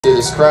to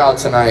this crowd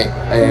tonight,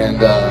 and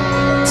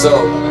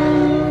so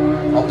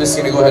I'm just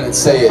gonna go ahead and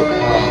say it.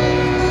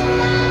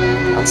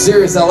 I'm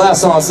serious. That last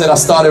song I said I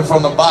started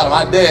from the bottom.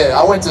 I did.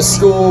 I went to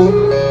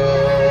school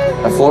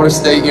at Florida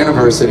State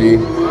University.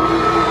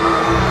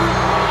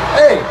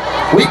 Hey,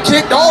 we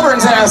kicked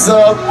Auburn's ass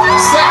up.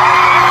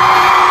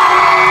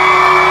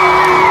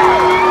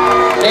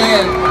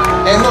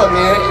 And look,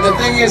 man, the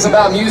thing is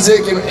about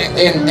music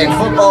and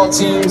football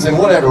teams and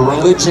whatever,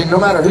 religion, no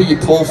matter who you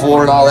pull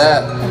for and all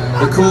that,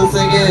 the cool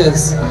thing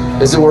is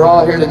that we're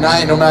all here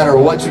tonight, no matter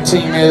what your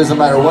team is, no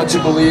matter what you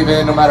believe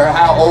in, no matter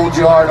how old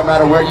you are, no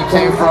matter where you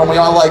came from, we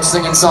all like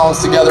singing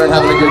songs together and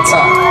having a good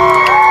time.